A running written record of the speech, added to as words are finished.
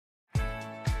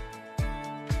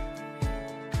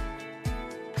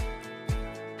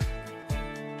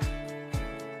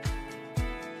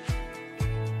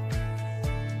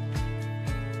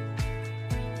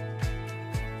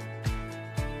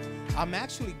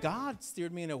God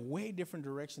steered me in a way different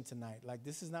direction tonight. Like,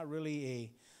 this is not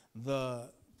really the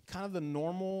kind of the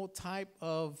normal type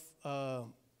of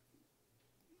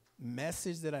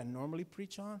message that I normally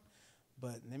preach on.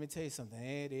 But let me tell you something.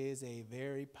 It is a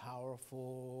very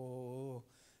powerful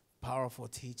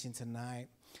teaching tonight.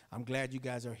 I'm glad you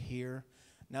guys are here.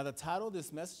 Now, the title of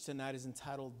this message tonight is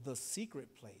entitled The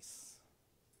Secret Place.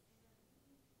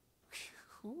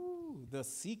 Whew, the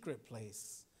secret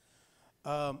place.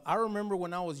 I remember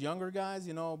when I was younger, guys,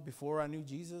 before I knew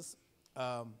Jesus,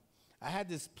 I had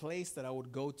this place that I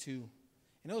would go to,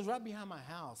 and it was right behind my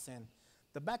house. And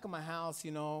the back of my house,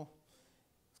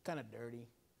 it's kind of dirty.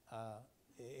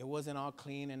 It wasn't all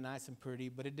clean and nice and pretty,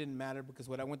 but it didn't matter because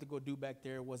what I went to go do back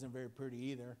there wasn't very pretty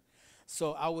either.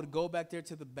 So I would go back there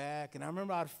to the back, and I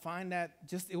remember I'd find that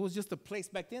it was just a place.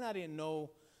 Back then I didn't know,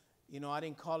 I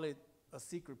didn't call it a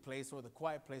secret place or the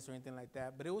quiet place or anything like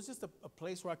that, but it was just a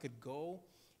place where I could go,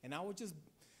 and I would just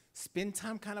spend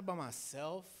time kind of by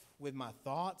myself with my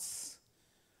thoughts,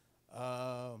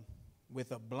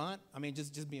 with a blunt. I mean,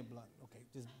 just being blunt. Okay,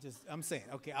 just I'm saying.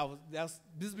 Okay, this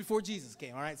is before Jesus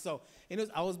came. All right, so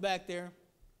I was back there,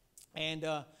 and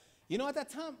at that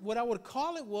time, what I would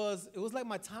call it was like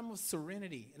my time of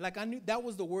serenity. Like, I knew that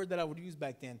was the word that I would use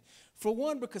back then. For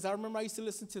one, because I remember I used to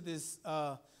listen to this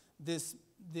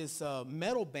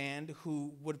metal band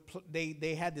who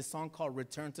they had this song called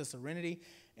Return to Serenity,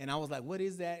 and I was like, what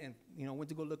is that? And went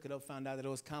to go look it up, found out that it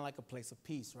was kind of like a place of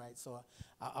peace, right? So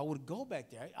I would go back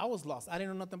there. I was lost. I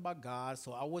didn't know nothing about God,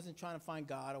 so I wasn't trying to find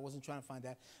God. I wasn't trying to find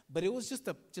that, but it was just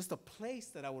a place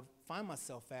that I would find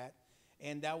myself at,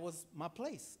 and that was my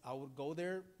place. I would go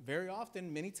there very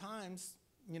often, many times,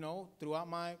 throughout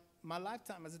my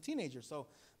lifetime as a teenager. So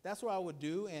that's what I would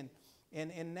do. And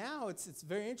now it's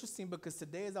very interesting because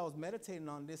today, as I was meditating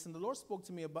on this, and the Lord spoke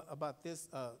to me about this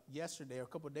yesterday or a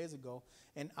couple of days ago,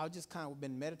 and I just kind of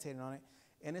been meditating on it.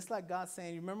 And it's like God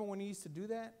saying, you remember when you used to do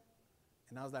that?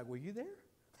 And I was like, were you there?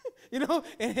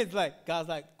 And it's like, God's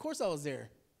like, of course I was there.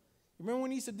 You remember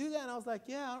when you used to do that? And I was like,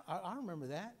 yeah, I remember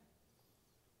that.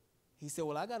 He said,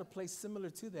 well, I got a place similar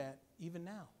to that even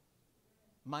now,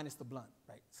 minus the blunt,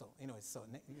 right? So anyway,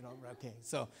 okay.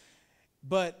 So,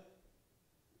 but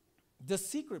the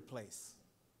secret place.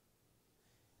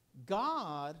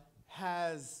 God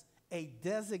has a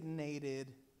designated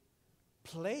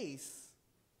place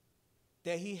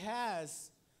that he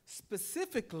has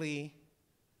specifically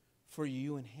for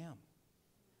you and him.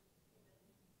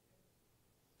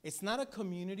 It's not a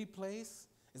community place.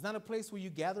 It's not a place where you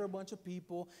gather a bunch of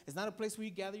people. It's not a place where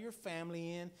you gather your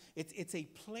family in. It's a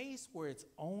place where it's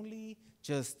only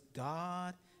just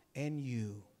God and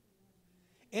you.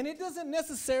 And it doesn't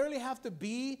necessarily have to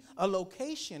be a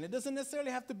location. It doesn't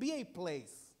necessarily have to be a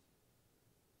place.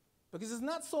 Because it's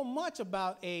not so much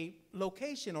about a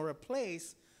location or a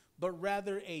place, but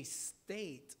rather a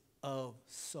state of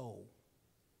soul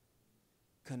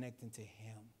connecting to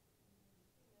him.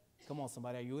 Come on,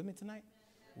 somebody. Are you with me tonight?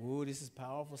 Ooh, this is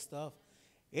powerful stuff.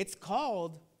 It's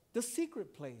called the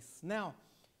secret place. Now,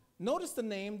 notice the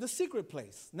name, the secret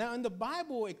place. Now, in the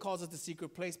Bible, it calls it the secret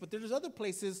place, but there's other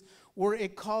places where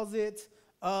it calls it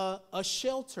a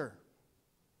shelter,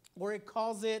 or it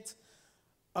calls it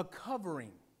a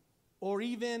covering, or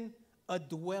even a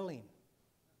dwelling.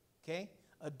 Okay?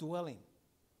 A dwelling.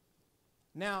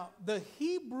 Now, the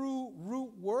Hebrew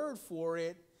root word for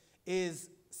it is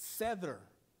sether,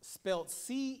 spelled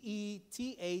C-E-T-H-E-R.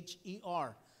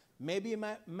 Maybe it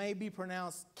may be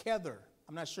pronounced kether.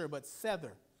 I'm not sure, but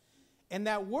sether. And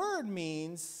that word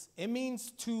means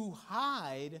to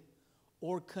hide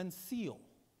or conceal.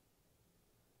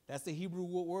 That's the Hebrew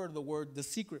word, the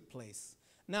secret place.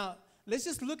 Now, let's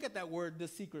just look at that word, the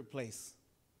secret place.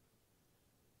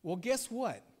 Well, guess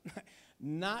what?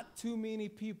 Not too many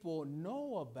people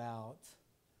know about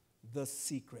the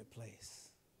secret place.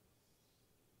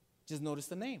 Just notice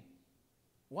the name.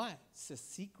 Why? It's a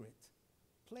secret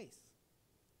place.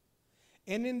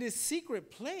 And in this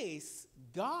secret place,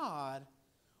 God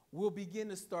will begin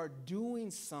to start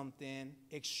doing something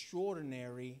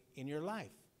extraordinary in your life.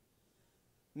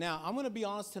 Now, I'm going to be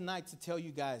honest tonight to tell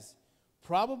you guys,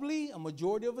 probably a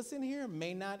majority of us in here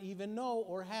may not even know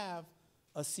or have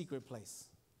a secret place.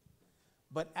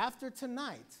 But after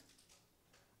tonight,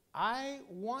 I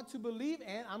want to believe,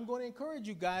 and I'm going to encourage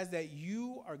you guys, that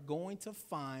you are going to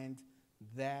find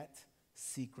that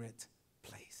secret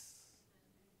place.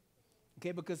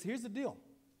 Okay, because here's the deal.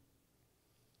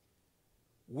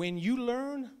 When you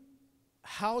learn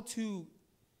how to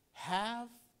have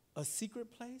a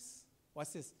secret place,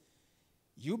 watch this,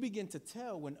 you begin to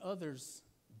tell when others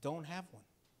don't have one.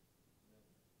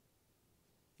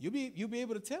 You'll be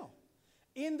able to tell.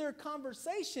 in their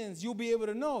conversations, you'll be able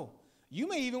to know. You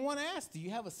may even want to ask, do you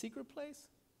have a secret place?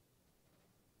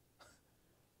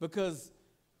 Because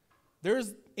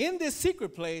in this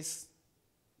secret place,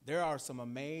 there are some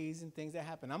amazing things that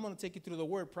happen. I'm going to take you through the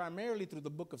word, primarily through the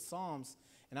book of Psalms,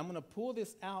 and I'm going to pull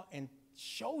this out and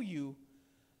show you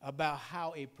about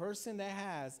how a person that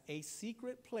has a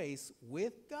secret place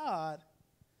with God,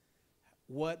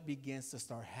 what begins to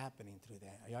start happening through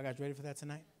that. Are y'all guys ready for that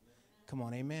tonight? Come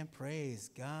on, amen.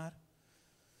 Praise God.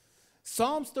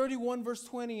 Psalms 31, verse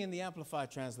 20 in the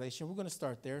Amplified Translation. We're going to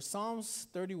start there. Psalms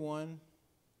 31,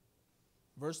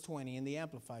 verse 20 in the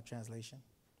Amplified Translation.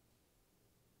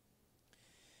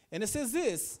 And it says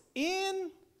this,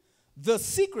 in the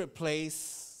secret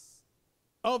place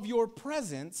of your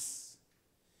presence,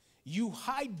 you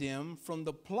hide them from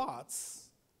the plots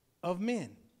of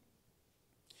men.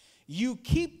 You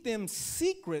keep them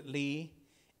secretly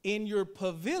in your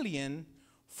pavilion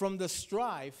from the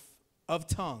strife of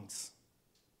tongues.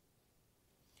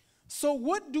 So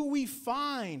what do we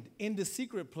find in the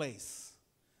secret place?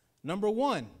 Number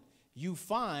one, you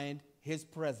find his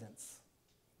presence.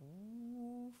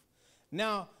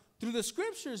 Now, through the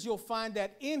scriptures, you'll find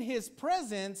that in his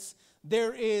presence,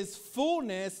 there is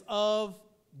fullness of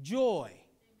joy. Amen.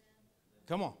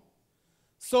 Come on.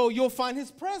 So you'll find his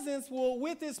presence. Well,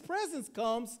 with his presence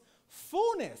comes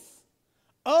fullness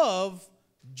of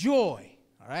joy.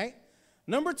 All right.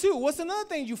 Number two, what's another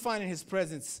thing you find in his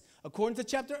presence? According to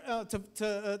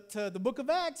the book of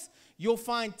Acts, you'll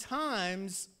find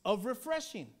times of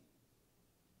refreshing.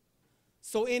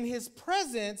 So in his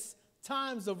presence,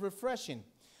 times of refreshing.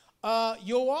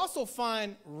 You'll also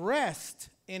find rest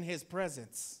in his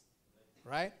presence,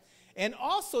 right? And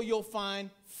also you'll find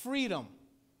freedom.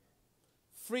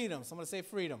 Freedom. Somebody say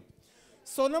freedom.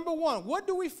 So number one, what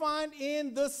do we find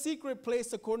in the secret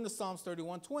place according to Psalms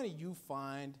 31:20? You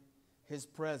find his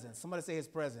presence. Somebody say his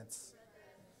presence.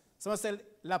 Somebody say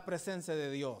la presencia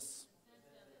de Dios.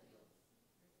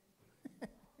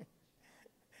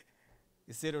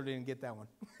 Isidro didn't get that one.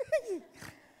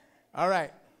 All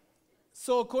right.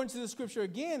 So according to the scripture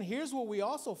again, here's what we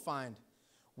also find.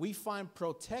 We find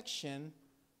protection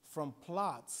from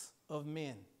plots of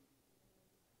men.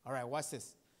 All right, watch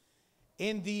this.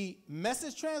 In the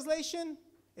Message translation,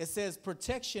 it says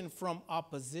protection from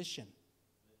opposition.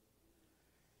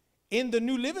 In the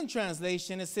New Living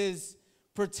Translation, it says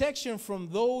protection from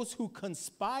those who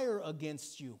conspire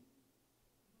against you.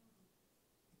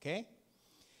 Okay?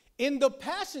 In the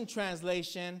Passion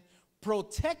Translation,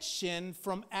 protection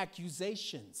from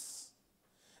accusations.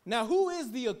 Now, who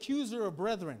is the accuser of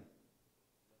brethren?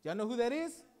 Y'all know who that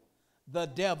is? The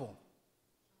devil.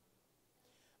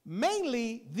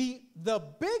 Mainly, the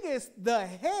biggest, the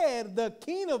head, the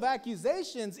king of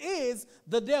accusations is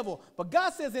the devil. But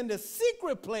God says in the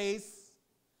secret place,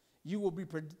 you will be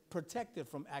protected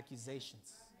from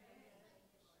accusations.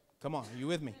 Come on, are you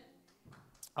with me?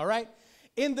 All right.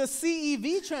 In the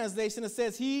CEV translation, it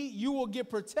says you will get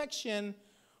protection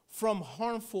from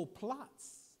harmful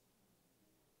plots.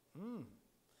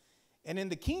 And in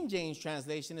the King James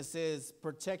translation, it says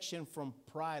protection from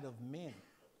pride of men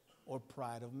or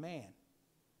pride of man.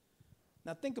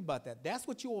 Now think about that. That's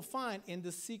what you will find in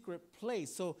the secret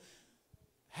place. So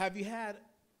have you had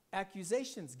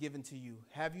accusations given to you?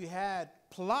 Have you had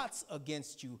plots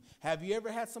against you? Have you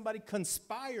ever had somebody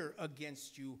conspire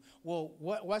against you? Well,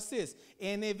 what's this?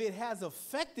 And if it has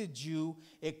affected you,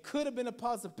 it could have been a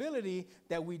possibility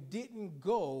that we didn't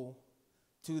go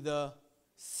to the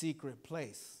secret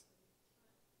place.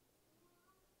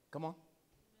 Come on.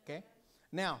 Okay.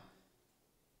 Now,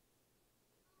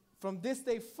 from this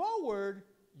day forward,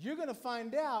 you're going to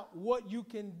find out what you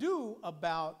can do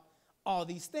about all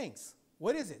these things.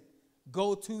 What is it?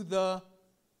 Go to the...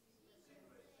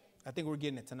 I think we're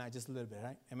getting it tonight just a little bit,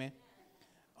 right? Amen?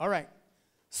 All right.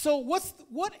 So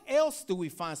what else do we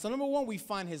find? So number one, we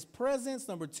find his presence.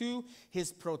 Number two,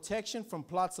 his protection from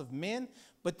plots of men.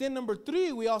 But then number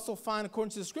three, we also find,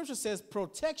 according to the scripture, says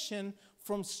protection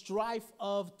from strife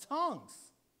of tongues.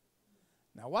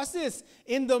 Now watch this.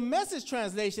 In the Message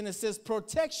translation, it says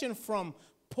protection from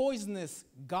poisonous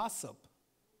gossip.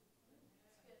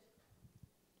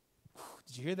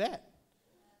 Did you hear that?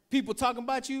 People talking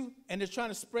about you, and they're trying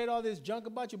to spread all this junk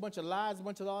about you, a bunch of lies, a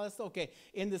bunch of all that stuff. Okay,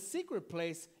 in the secret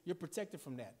place, you're protected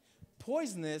from that.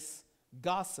 Poisonous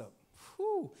gossip.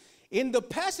 Whew. In the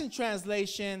Passion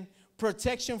Translation,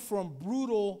 protection from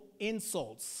brutal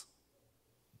insults.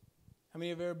 How many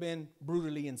have ever been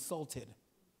brutally insulted?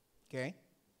 Okay,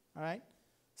 all right.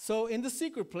 So in the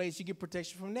secret place, you get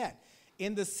protection from that.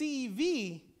 In the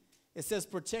CEV, it says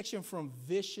protection from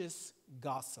vicious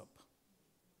gossip.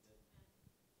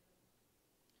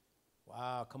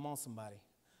 Wow, come on, somebody.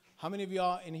 How many of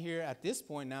y'all in here at this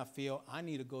point now feel I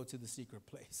need to go to the secret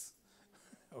place?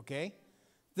 Okay?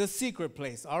 The secret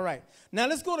place. All right. Now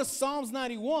let's go to Psalms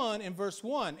 91 and verse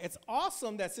 1. It's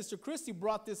awesome that Sister Christy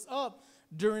brought this up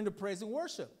during the praise and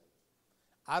worship.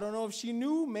 I don't know if she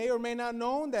knew, may or may not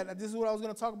known that this is what I was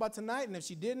going to talk about tonight. And if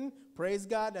she didn't, praise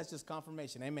God, that's just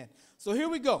confirmation. Amen. So here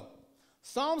we go.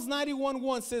 Psalms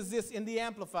 91:1 says this in the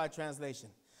Amplified translation.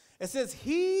 It says,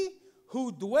 he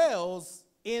who dwells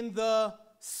in the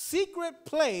secret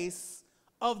place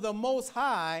of the Most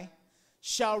High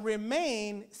shall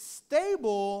remain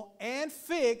stable and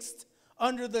fixed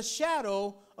under the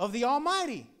shadow of the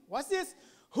Almighty. Watch this.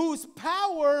 Whose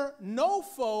power no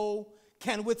foe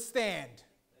can withstand.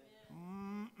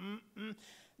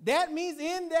 That means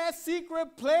in that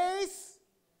secret place,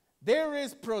 there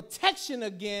is protection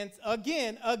against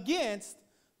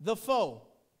the foe,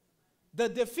 the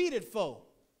defeated foe.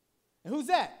 And who's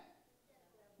that?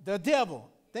 The devil.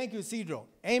 Thank you, Cedro.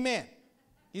 Amen.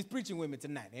 He's preaching with me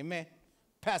tonight. Amen.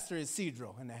 Pastor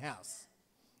Isidro in the house.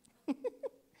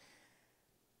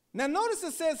 Now notice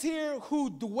it says here,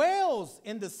 who dwells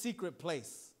in the secret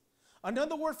place.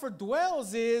 Another word for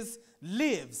dwells is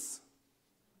lives.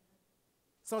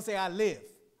 Someone say, I live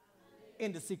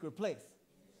in the secret place.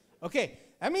 Okay,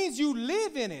 that means you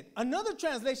live in it. Another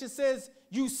translation says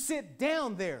you sit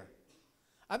down there.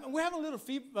 We're having a little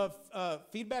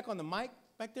feedback on the mic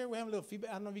back there. We're having a little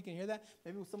feedback. I don't know if you can hear that.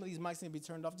 Maybe some of these mics need to be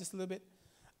turned off just a little bit.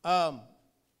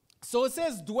 So it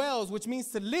says dwells, which means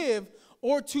to live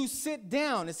or to sit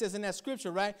down. It says in that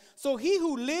scripture, right? So he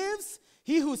who lives,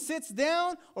 he who sits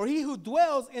down, or he who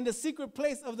dwells in the secret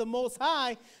place of the Most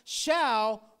High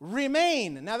shall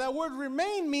remain. Now that word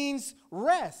remain means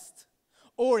rest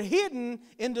or hidden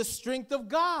in the strength of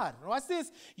God. Watch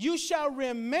this. You shall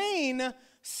remain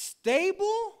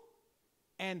stable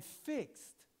and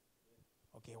fixed.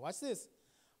 Okay, watch this.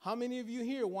 How many of you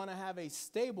here want to have a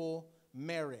stable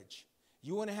marriage?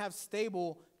 You want to have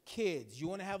stable kids. You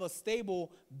want to have a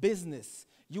stable business.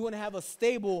 You want to have a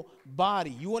stable body.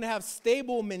 You want to have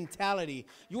stable mentality.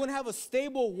 You want to have a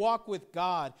stable walk with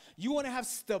God. You want to have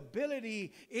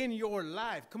stability in your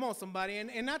life. Come on, somebody.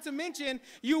 And not to mention,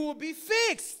 you will be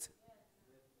fixed.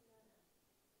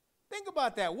 Think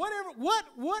about that.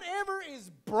 Whatever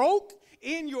is broke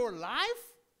in your life,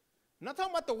 I'm not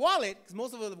talking about the wallet, because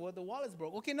most of it, the wallet's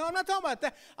broke. Okay, no, I'm not talking about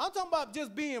that. I'm talking about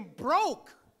just being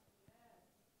broke.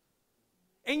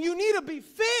 And you need to be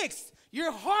fixed.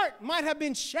 Your heart might have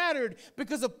been shattered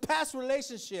because of past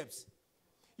relationships.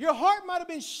 Your heart might have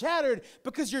been shattered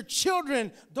because your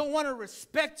children don't want to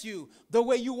respect you the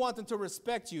way you want them to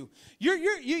respect you.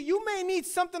 You may need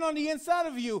something on the inside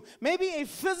of you. Maybe a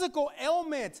physical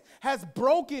ailment has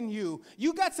broken you.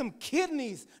 You got some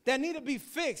kidneys that need to be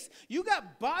fixed. You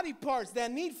got body parts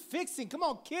that need fixing. Come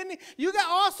on, kidney. You got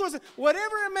all sorts of,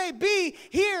 whatever it may be.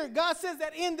 Here, God says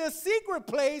that in the secret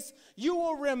place, you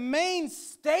will remain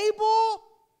stable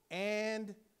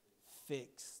and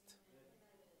fixed.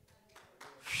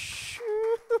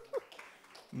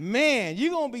 Man,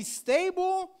 you're going to be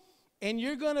stable and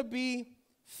you're going to be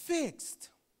fixed.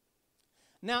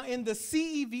 Now, in the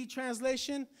CEV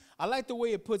translation, I like the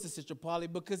way it puts it, Sister Polly,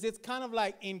 because it's kind of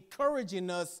like encouraging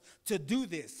us to do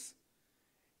this.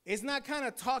 It's not kind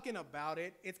of talking about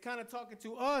it. It's kind of talking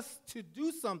to us to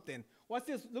do something. Watch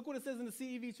this. Look what it says in the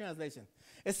CEV translation.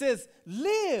 It says,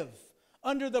 live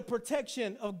under the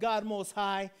protection of God Most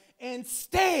High and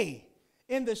stay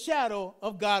in the shadow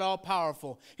of God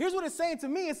All-Powerful. Here's what it's saying to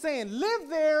me. It's saying, live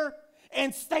there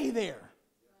and stay there.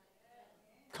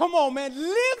 Come on, man.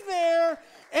 Live there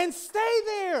and stay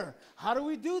there. How do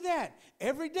we do that?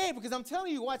 Every day. Because I'm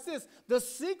telling you, watch this. The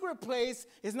secret place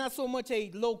is not so much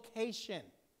a location.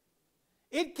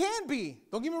 It can be.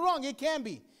 Don't get me wrong. It can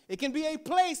be. It can be a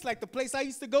place like the place I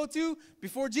used to go to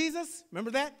before Jesus.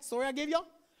 Remember that story I gave y'all?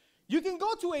 You can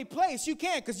go to a place, you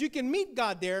can, because you can meet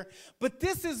God there, but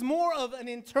this is more of an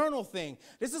internal thing.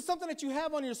 This is something that you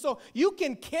have on your soul. You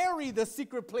can carry the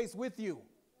secret place with you.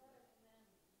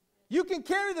 You can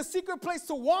carry the secret place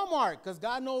to Walmart, because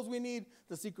God knows we need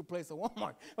the secret place at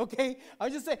Walmart, okay? I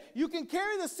just say, you can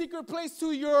carry the secret place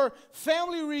to your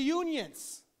family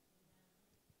reunions.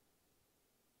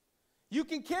 You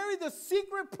can carry the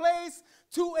secret place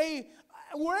to wherever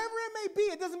it may be.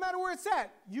 It doesn't matter where it's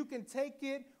at. You can take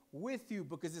it with you,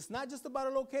 because it's not just about a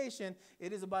location,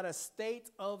 it is about a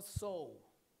state of soul.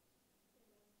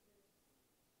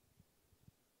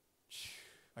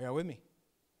 Are y'all with me?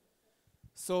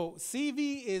 So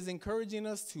CV is encouraging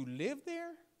us to live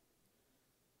there,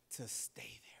 to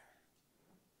stay there.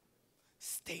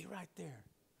 Stay right there.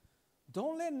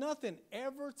 Don't let nothing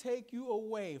ever take you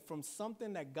away from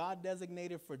something that God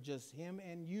designated for just him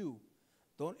and you.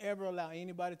 Don't ever allow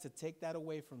anybody to take that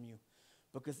away from you.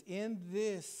 Because in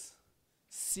this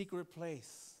secret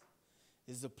place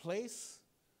is a place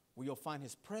where you'll find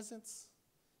his presence,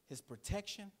 his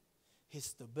protection, his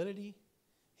stability,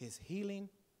 his healing.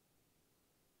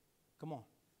 Come on.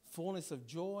 Fullness of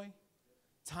joy,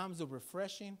 times of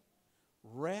refreshing,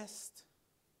 rest.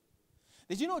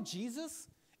 Did you know Jesus,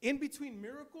 in between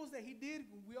miracles that he did,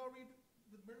 we all read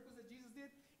the miracles that Jesus did,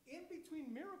 in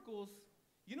between miracles,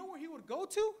 you know where he would go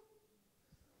to?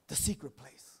 The secret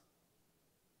place.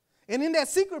 And in that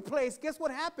secret place, guess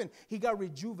what happened? He got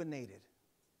rejuvenated.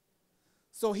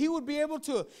 So he would be able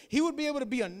to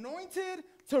be anointed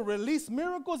to release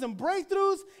miracles and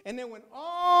breakthroughs. And then when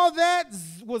all that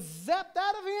was zapped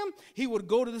out of him, he would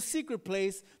go to the secret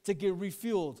place to get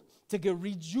refueled, to get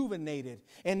rejuvenated.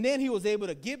 And then he was able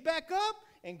to get back up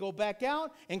and go back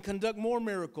out and conduct more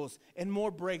miracles and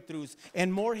more breakthroughs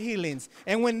and more healings.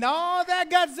 And when all that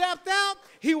got zapped out,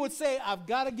 he would say, I've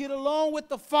got to get along with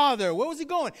the Father. Where was he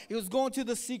going? He was going to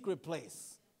the secret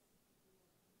place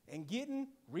and getting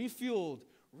refueled,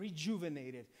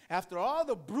 rejuvenated. After all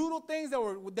the brutal things that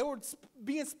were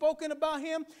being spoken about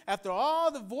him, after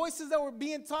all the voices that were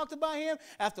being talked about him,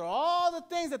 after all the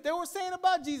things that they were saying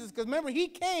about Jesus, because remember, he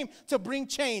came to bring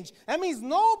change. That means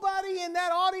nobody in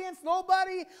that audience,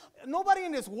 nobody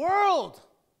in this world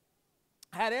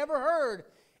had ever heard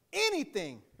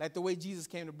anything like the way Jesus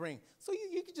came to bring. So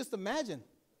you can just imagine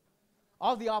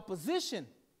all the opposition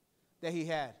that he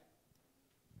had.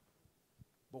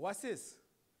 But watch this.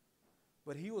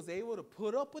 But he was able to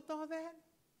put up with all that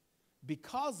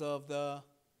because of the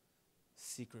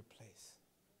secret place.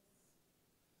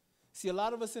 See, a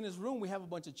lot of us in this room, we have a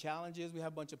bunch of challenges. We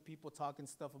have a bunch of people talking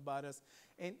stuff about us.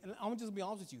 And I'm going to just be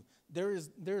honest with you. There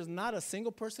is not a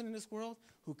single person in this world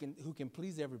who can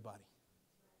please everybody.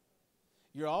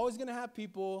 You're always going to have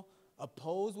people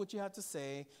oppose what you have to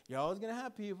say. You're always going to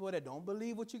have people that don't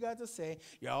believe what you got to say.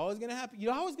 You're always going to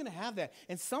have that.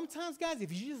 And sometimes, guys,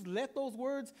 if you just let those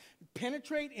words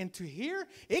penetrate into here,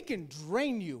 it can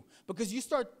drain you because you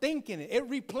start thinking it. It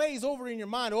replays over in your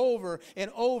mind over and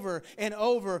over and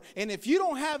over. And if you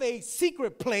don't have a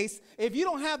secret place, if you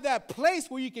don't have that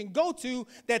place where you can go to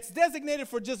that's designated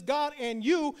for just God and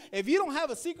you, if you don't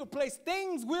have a secret place,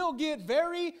 things will get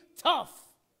very tough.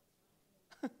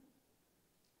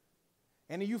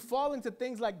 And you fall into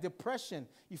things like depression.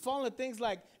 You fall into things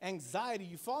like anxiety.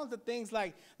 You fall into things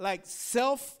like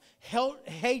self-hatred.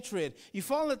 You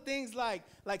fall into things like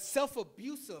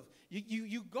self-abusive.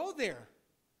 You go there.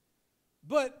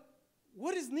 But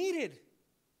what is needed?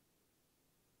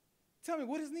 Tell me,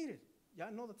 what is needed?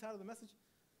 Y'all know the title of the message?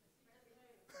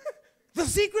 The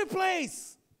secret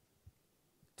place.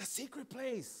 The secret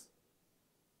place.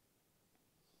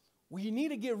 Well, you need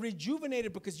to get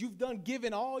rejuvenated because you've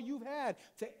given all you've had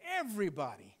to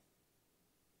everybody.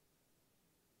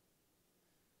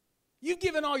 You've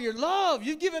given all your love.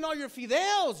 You've given all your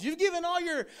fidels. You've given all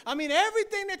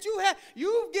everything that you have.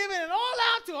 You've given it all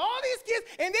out to all these kids,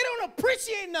 and they don't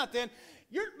appreciate nothing.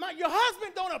 Your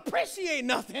husband don't appreciate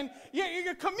nothing.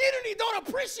 Your community don't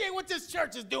appreciate what this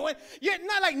church is doing. You're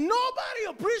not like nobody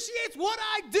appreciates what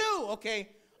I do. Okay,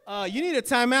 you need a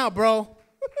timeout, bro.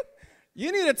 You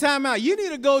need a timeout. You need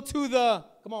to go to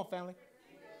come on, family.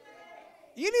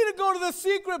 You need to go to the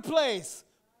secret place.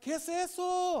 ¿Qué es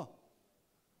eso?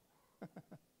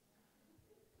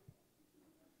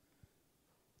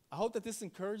 I hope that this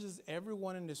encourages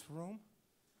everyone in this room.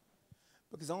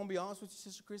 Because I'm going to be honest with you,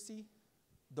 Sister Christy,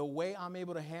 the way I'm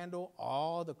able to handle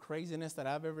all the craziness that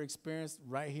I've ever experienced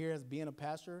right here as being a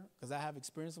pastor, because I have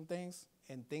experienced some things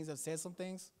and I've said some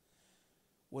things,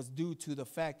 was due to the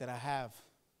fact that I have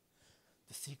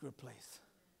the secret place.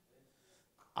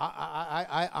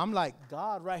 I'm like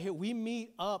God right here. We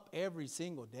meet up every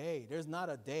single day. There's not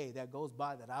a day that goes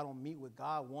by that I don't meet with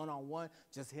God one-on-one,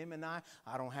 just him and I.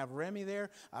 I don't have Remy there.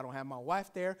 I don't have my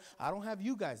wife there. I don't have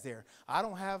you guys there. I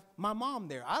don't have my mom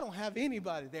there. I don't have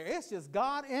anybody there. It's just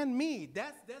God and me.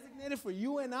 That's designated for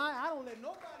you and I. I don't let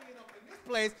nobody in this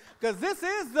place because this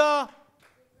is the...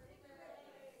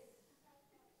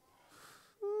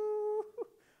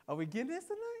 Are we getting this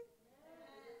tonight?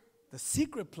 The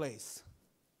secret place.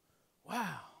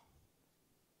 Wow.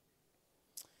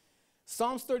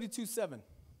 Psalms 32:7.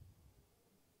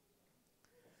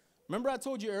 Remember I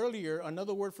told you earlier,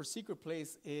 another word for secret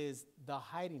place is the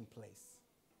hiding place.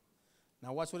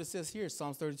 Now watch what it says here,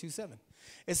 Psalms 32:7.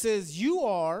 It says, you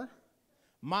are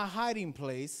my hiding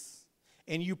place,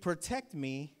 and you protect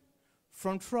me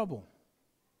from trouble.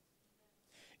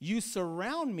 You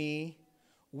surround me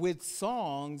with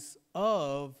songs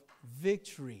of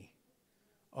victory.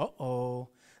 Uh-oh.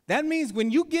 That means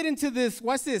when you get into this,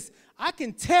 watch this, I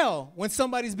can tell when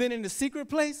somebody's been in the secret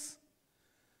place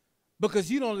because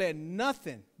you don't let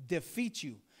nothing defeat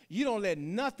you. You don't let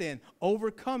nothing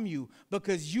overcome you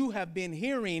because you have been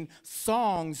hearing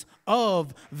songs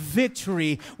of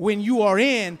victory when you are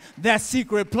in that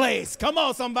secret place. Come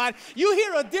on, somebody. You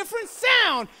hear a different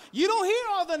sound. You don't hear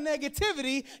all the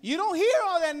negativity. You don't hear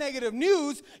all that negative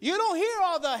news. You don't hear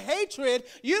all the hatred.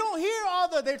 You don't hear all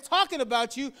the they're talking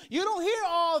about you. You don't hear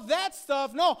all that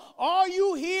stuff. No, all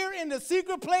you hear in the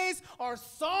secret place are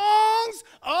songs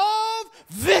of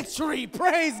victory.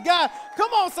 Praise God.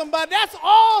 Come on, somebody. That's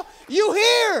all you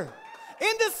hear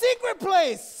in the secret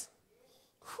place.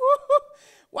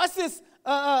 Watch this.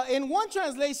 In one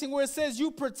translation where it says you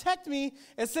protect me,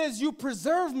 it says you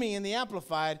preserve me in the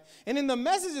Amplified. And in the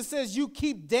Message it says you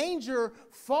keep danger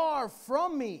far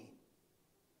from me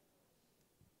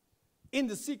in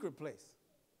the secret place.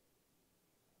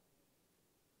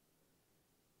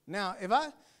 Now, if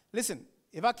I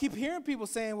keep hearing people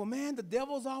saying, well, man, the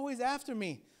devil's always after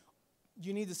me,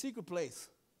 you need the secret place.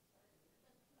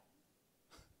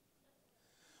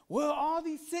 Well, all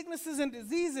these sicknesses and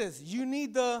diseases, you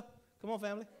need the, come on,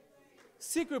 family,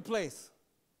 secret place.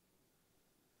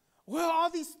 Well, all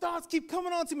these thoughts keep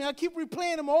coming on to me. I keep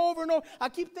replaying them over and over. I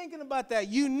keep thinking about that.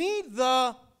 You need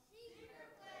the secret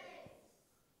place.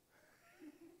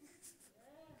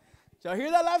 Did y'all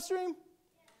hear that live stream?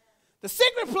 The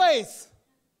secret place.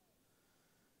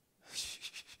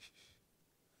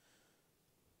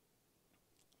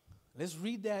 Let's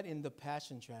read that in the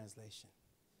Passion Translation.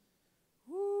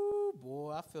 Woo,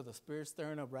 boy, I feel the Spirit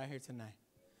stirring up right here tonight.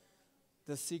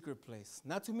 The secret place.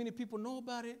 Not too many people know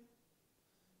about it.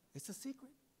 It's a secret.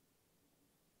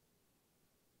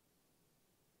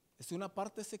 Es una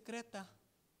parte secreta.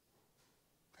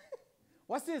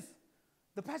 What's this?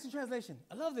 The Passion Translation.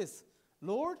 I love this.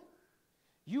 Lord,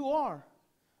 you are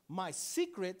my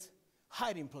secret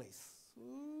hiding place.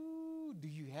 Ooh, do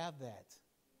you have that?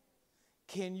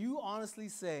 Can you honestly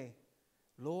say,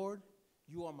 Lord,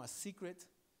 you are my secret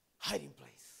hiding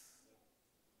place?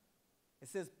 It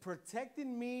says,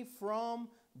 protecting me from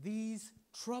these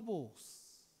troubles.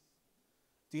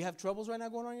 Do you have troubles right now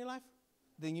going on in your life?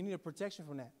 Then you need a protection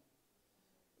from that.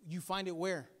 You find it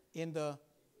where? In the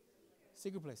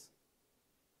secret place.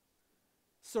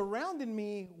 Surrounding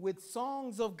me with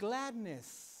songs of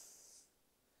gladness.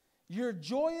 Your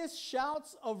joyous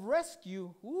shouts of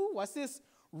rescue. Ooh, what's this?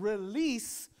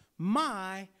 Release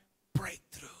my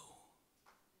breakthrough.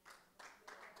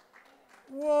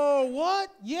 Whoa, what?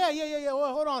 Yeah.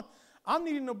 Well, hold on. I'm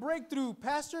needing a breakthrough,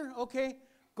 Pastor. Okay,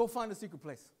 go find the secret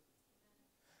place.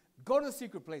 Go to the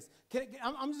secret place.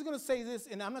 I'm just going to say this,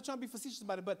 and I'm not trying to be facetious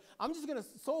about it, but I'm just going to,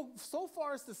 so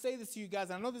far as to say this to you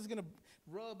guys. I know this is going to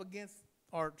rub against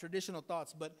our traditional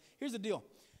thoughts, but here's the deal.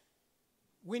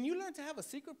 When you learn to have a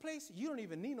secret place, you don't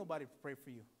even need nobody to pray for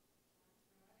you.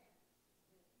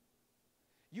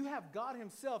 You have God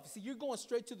himself. See, you're going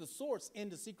straight to the source in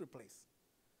the secret place.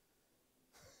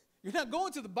 You're not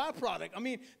going to the byproduct. I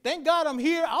mean, thank God I'm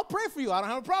here. I'll pray for you. I don't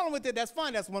have a problem with it. That's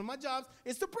fine. That's one of my jobs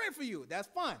is to pray for you. That's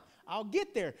fine. I'll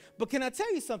get there. But can I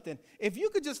tell you something? If you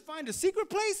could just find a secret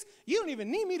place, you don't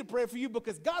even need me to pray for you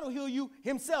because God will heal you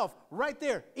himself right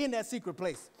there in that secret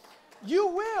place. You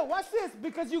will. Watch this.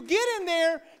 Because you get in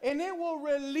there and it will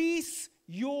release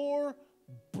your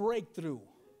breakthrough.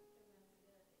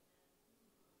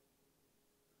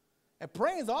 And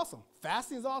praying is awesome.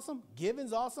 Fasting is awesome. Giving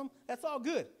is awesome. That's all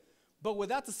good. But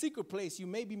without the secret place, you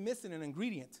may be missing an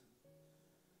ingredient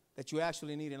that you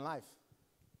actually need in life.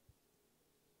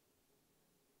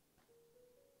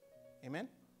 Amen?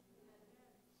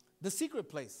 The secret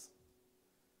place.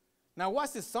 Now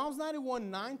watch this. Psalms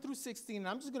 91, 9 through 16.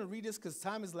 I'm just going to read this because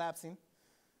time is lapsing.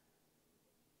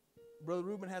 Brother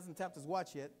Ruben hasn't tapped his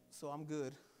watch yet, so I'm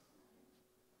good.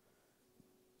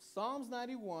 Psalms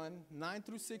 91, 9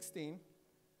 through 16.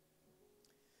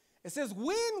 It says,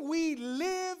 when we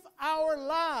live our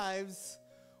lives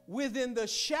within the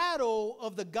shadow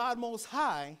of the God Most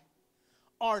High,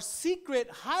 our secret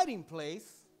hiding place,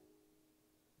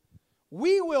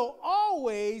 we will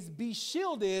always be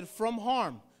shielded from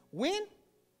harm. When?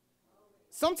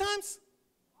 Sometimes?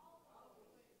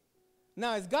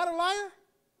 Now, is God a liar?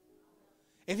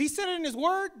 If he said it in his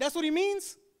word, that's what he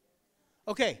means?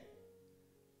 Okay.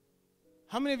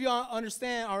 How many of y'all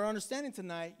are understanding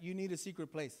tonight you need a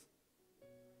secret place?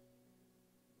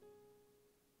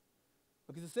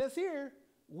 Because it says here,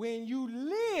 when you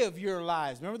live your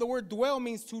lives. Remember the word dwell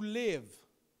means to live.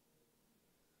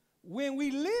 When we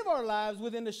live our lives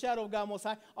within the shadow of God Most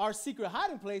High, our secret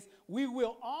hiding place, we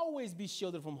will always be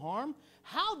shielded from harm.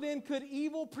 How then could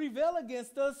evil prevail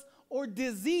against us or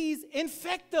disease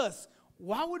infect us?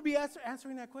 Why would we be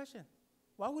answering that question?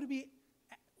 Why would he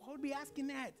be asking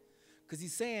that? Because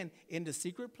he's saying in the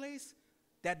secret place,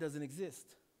 that doesn't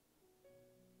exist.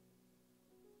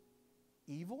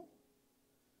 Evil,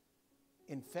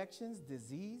 infections,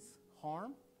 disease,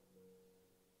 harm,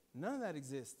 none of that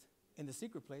exists in the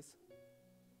secret place.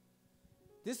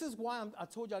 This is why I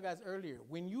told y'all guys earlier,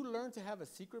 when you learn to have a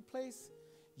secret place,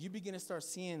 you begin to start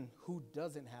seeing who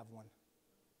doesn't have one.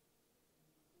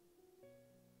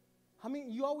 I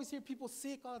mean, you always hear people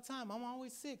sick all the time. I'm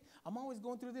always sick. I'm always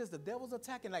going through this. The devil's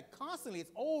attacking. Like constantly, it's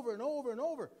over and over and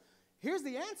over. Here's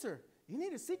the answer. You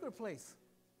need a secret place.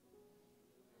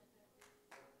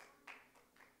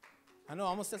 I know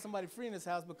I'm going to set somebody free in this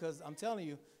house because I'm telling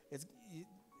you,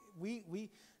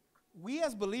 we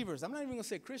as believers, I'm not even going to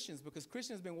say Christians because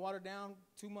Christians have been watered down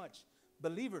too much.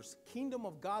 Believers, kingdom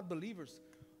of God believers,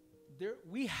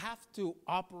 we have to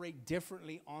operate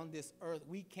differently on this earth.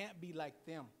 We can't be like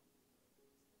them.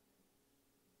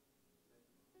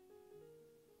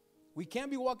 We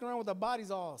can't be walking around with our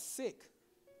bodies all sick,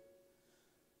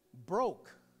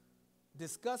 broke,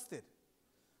 disgusted,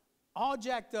 all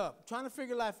jacked up, trying to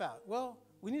figure life out. Well,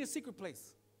 we need a secret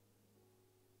place.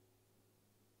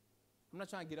 I'm not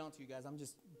trying to get on to you guys. I'm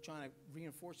just trying to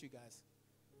reinforce you guys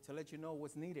to let you know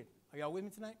what's needed. Are y'all with me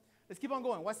tonight? Let's keep on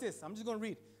going. Watch this. I'm just going to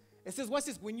read. It says, watch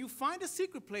this. When you find a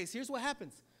secret place, here's what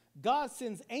happens. God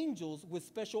sends angels with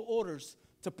special orders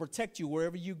to protect you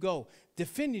wherever you go,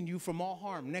 defending you from all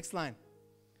harm. Next line.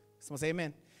 Someone say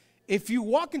amen. If you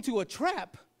walk into a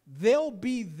trap, they'll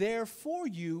be there for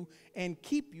you and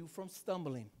keep you from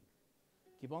stumbling.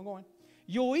 Keep on going.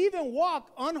 You'll even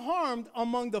walk unharmed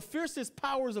among the fiercest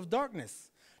powers of darkness,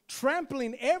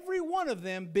 trampling every one of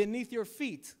them beneath your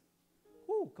feet.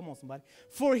 Woo, come on, somebody.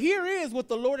 For here is what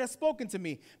the Lord has spoken to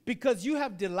me. Because you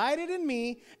have delighted in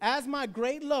me as my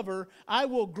great lover, I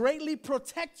will greatly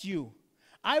protect you.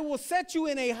 I will set you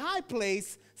in a high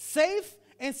place, safe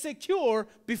and secure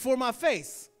before my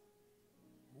face.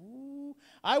 Ooh.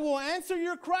 I will answer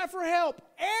your cry for help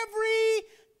every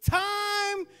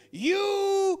time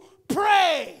you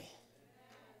pray.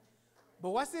 But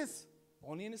watch this.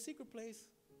 Only in a secret place.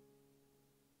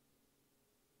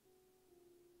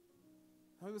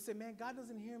 Some people say, man, God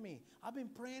doesn't hear me. I've been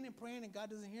praying and praying and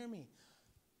God doesn't hear me.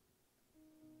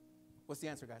 What's the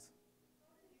answer, guys?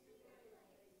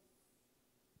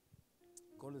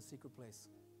 Go to the secret place.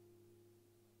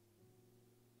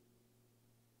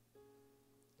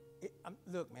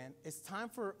 Look, man, it's time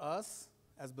for us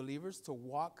as believers to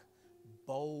walk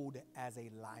bold as a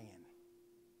lion.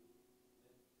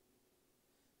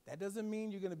 That doesn't mean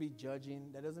you're going to be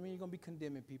judging. That doesn't mean you're going to be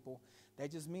condemning people.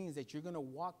 That just means that you're going to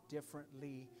walk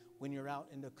differently when you're out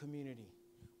in the community.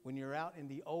 When you're out in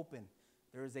the open,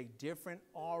 there is a different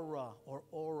aura,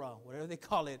 whatever they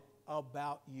call it,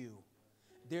 about you.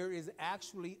 There is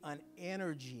actually an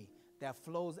energy that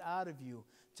flows out of you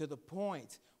to the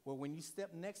point where when you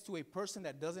step next to a person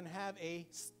that doesn't have a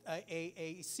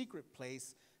secret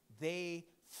place, they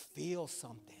feel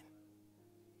something.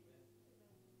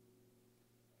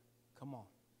 Come on.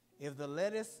 If the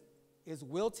lettuce is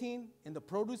wilting in the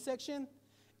produce section,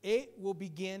 it will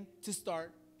begin to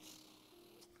start,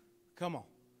 come on,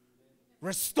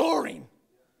 restoring.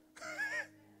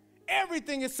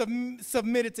 Everything is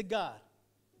submitted to God.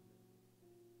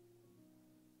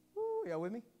 Woo, y'all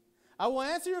with me? I will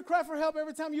answer your cry for help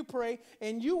every time you pray,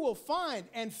 and you will find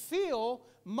and feel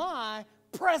my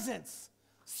presence.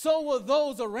 So will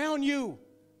those around you.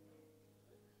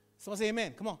 Someone say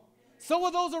amen. Come on. So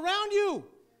will those around you.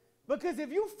 Because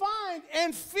if you find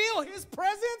and feel his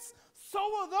presence, so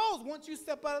will those. Once you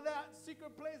step out of that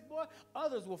secret place, boy,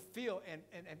 others will feel and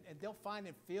they'll find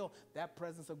and feel that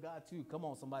presence of God too. Come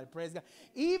on, somebody. Praise God.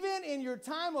 Even in your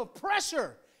time of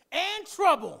pressure and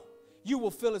trouble, you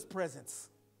will feel his presence.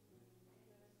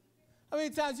 How many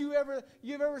times you've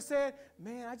ever said,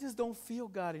 man, I just don't feel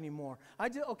God anymore.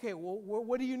 Okay, well,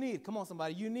 what do you need? Come on,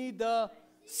 somebody. You need the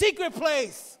secret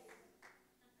place.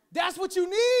 That's what you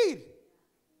need.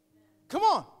 Come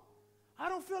on. I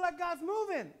don't feel like God's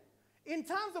moving. In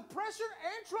times of pressure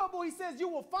and trouble, he says, you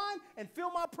will find and feel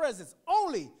my presence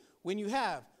only when you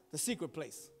have the secret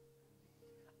place.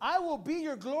 I will be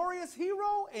your glorious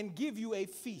hero and give you a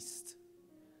feast.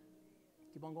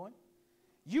 Keep on going.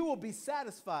 You will be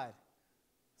satisfied.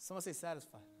 Someone say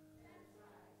satisfied.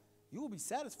 You will be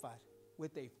satisfied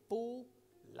with a full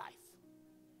life.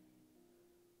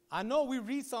 I know we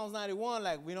read Psalms 91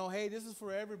 like, we know, hey, this is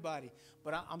for everybody.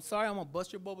 But I'm sorry, I'm going to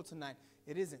bust your bubble tonight.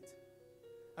 It isn't.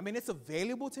 I mean, it's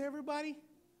available to everybody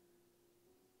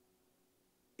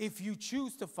if you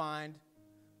choose to find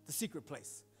the secret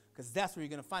place. Because that's where you're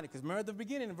going to find it. Because remember at the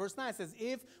beginning in verse 9 it says,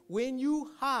 if when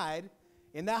you hide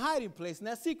in that hiding place, in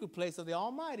that secret place of the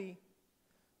Almighty,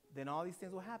 then all these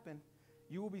things will happen.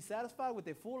 You will be satisfied with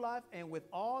a full life and with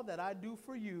all that I do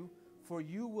for you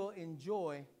will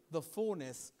enjoy the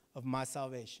fullness of my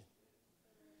salvation.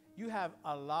 You have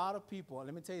a lot of people,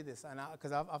 let me tell you this,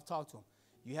 because I've talked to them.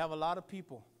 You have a lot of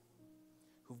people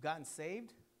who've gotten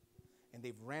saved and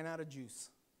they've ran out of juice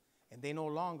and they no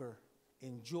longer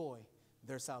enjoy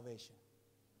their salvation.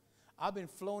 I've been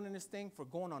flowing in this thing for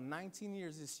going on 19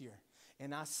 years this year,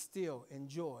 and I still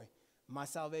enjoy my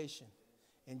salvation.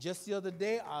 And just the other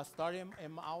day, I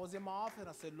was in my office, and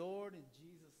I said, Lord, in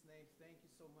Jesus' name, thank you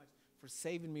so much for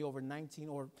saving me over 19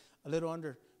 or a little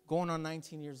under, going on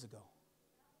 19 years ago.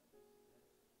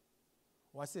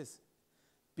 Watch this.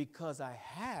 Because I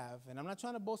have, and I'm not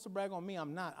trying to boast or brag on me,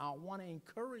 I'm not. I want to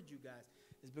encourage you guys.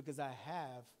 It's because I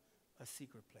have a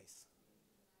secret place.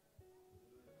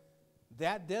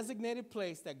 That designated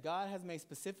place that God has made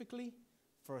specifically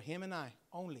for him and I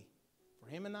only. For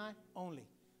him and I only.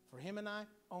 For him and I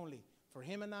only. For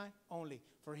him and I only.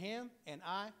 For him and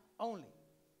I only.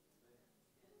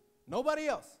 Nobody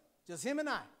else. Just him and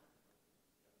I.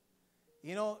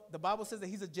 You know, the Bible says that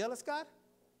he's a jealous God.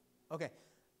 Okay.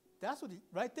 That's what,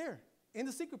 right there, in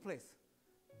the secret place.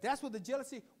 That's what the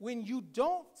jealousy, when you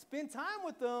don't spend time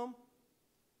with them,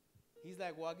 he's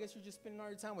like, well, I guess you're just spending all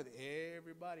your time with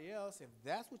everybody else. If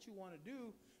that's what you want to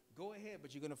do, go ahead.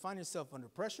 But you're going to find yourself under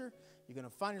pressure. You're going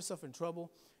to find yourself in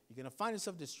trouble. You're going to find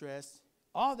yourself distressed.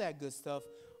 All that good stuff.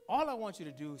 All I want you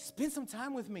to do is spend some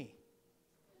time with me.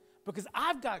 Because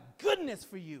I've got goodness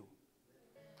for you.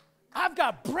 I've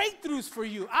got breakthroughs for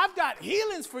you. I've got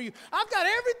healings for you. I've got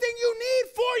everything you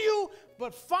need for you.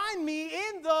 But find me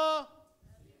in the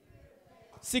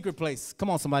secret place. Come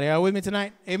on, somebody. Are you with me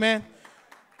tonight? Amen.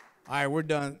 All right, we're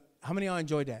done. How many of y'all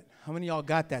enjoyed that? How many of y'all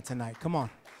got that tonight? Come on.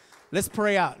 Let's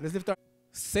pray out. Let's lift our...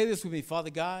 Say this with me, Father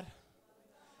God.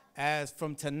 As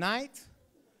from tonight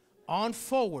on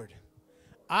forward,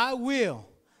 I will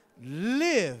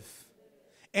live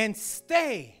and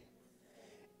stay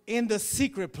in the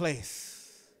secret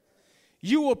place.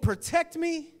 You will protect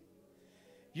me.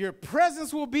 Your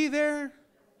presence will be there.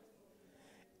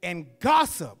 And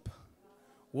gossip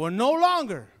will no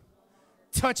longer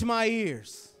touch my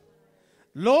ears.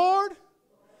 Lord,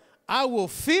 I will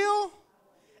feel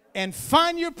and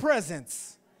find your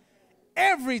presence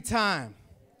every time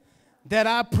that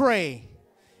I pray.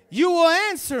 You will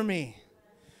answer me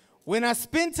when I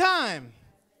spend time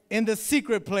in the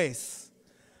secret place.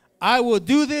 I will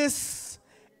do this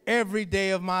every day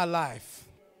of my life.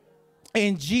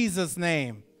 In Jesus'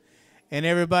 name. And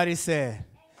everybody said,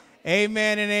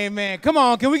 amen and amen. Come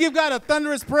on, can we give God a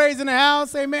thunderous praise in the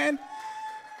house? Amen.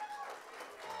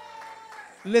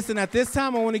 Listen, at this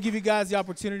time, I want to give you guys the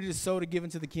opportunity to sow to give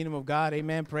into the kingdom of God.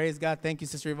 Amen. Praise God. Thank you,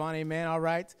 Sister Yvonne. Amen. All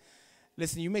right.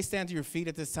 Listen, you may stand to your feet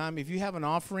at this time. If you have an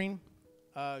offering,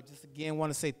 just again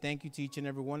want to say thank you to each and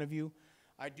every one of you.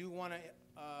 I do want to,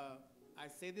 I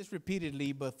say this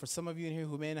repeatedly, but for some of you in here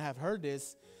who may not have heard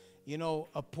this, you know,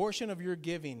 a portion of your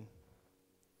giving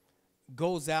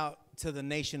goes out to the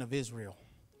nation of Israel.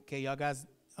 Okay, y'all guys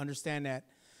understand that?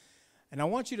 And I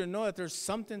want you to know that there's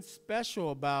something special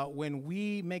about when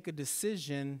we make a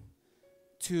decision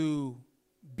to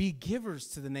be givers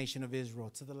to the nation of Israel,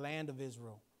 to the land of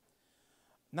Israel.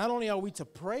 Not only are we to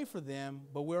pray for them,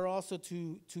 but we're also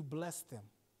to bless them.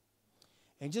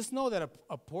 And just know that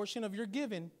a portion of your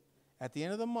giving, at the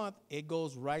end of the month, it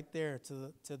goes right there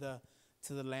to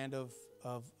the land of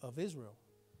Israel.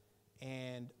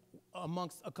 And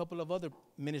amongst a couple of other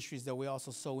ministries that we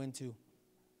also sow into.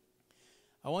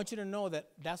 I want you to know that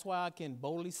that's why I can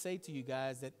boldly say to you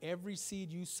guys that every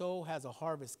seed you sow has a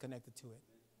harvest connected to it.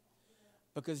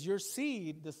 Because your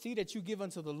seed, the seed that you give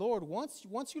unto the Lord, once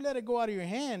you let it go out of your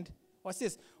hand, watch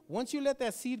this, once you let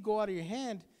that seed go out of your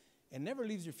hand, it never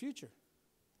leaves your future.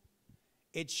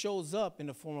 It shows up in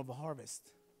the form of a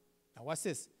harvest. Now watch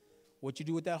this. What you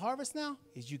do with that harvest now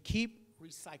is you keep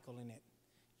recycling it.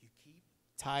 You keep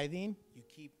tithing, you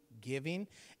keep giving,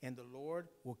 and the Lord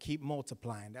will keep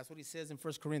multiplying. That's what he says in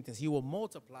 1 Corinthians. He will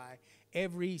multiply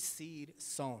every seed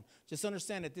sown. Just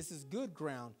understand that this is good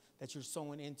ground that you're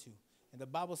sowing into. And the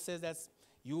Bible says that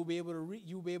you will be able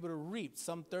to reap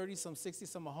some 30, some 60,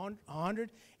 some 100,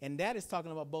 and that is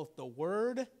talking about both the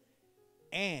word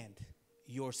and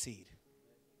your seed.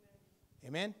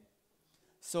 Amen.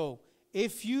 So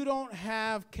If you don't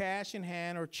have cash in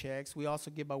hand or checks, we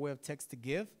also give by way of text to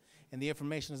give, and the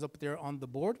information is up there on the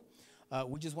board.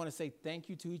 We just want to say thank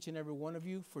you to each and every one of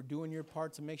you for doing your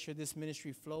part to make sure this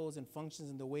ministry flows and functions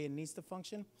in the way it needs to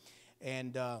function.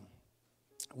 And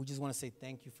we just want to say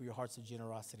thank you for your hearts of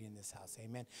generosity in this house.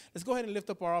 Amen. Let's go ahead and lift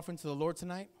up our offering to the Lord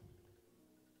tonight.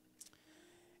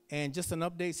 And just an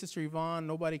update, Sister Yvonne,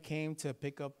 nobody came to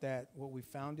pick up what we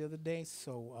found the other day,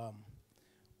 so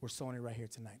we're sewing it right here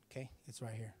tonight, okay? It's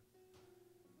right here.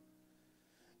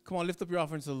 Come on, lift up your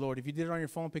offering to the Lord. If you did it on your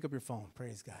phone, pick up your phone.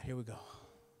 Praise God. Here we go.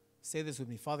 Say this with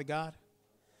me. Father God,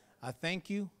 I thank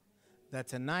you that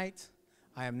tonight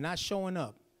I am not showing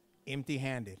up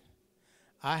empty-handed.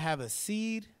 I have a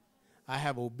seed, I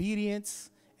have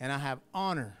obedience, and I have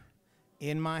honor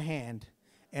in my hand.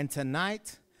 And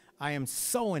tonight, I am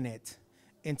sowing it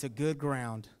into good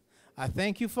ground. I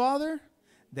thank you, Father,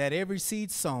 that every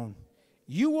seed sown,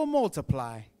 you will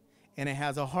multiply, and it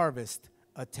has a harvest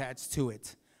attached to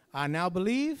it. I now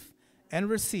believe and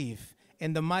receive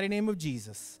in the mighty name of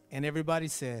Jesus. And everybody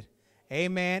said,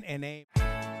 amen and amen.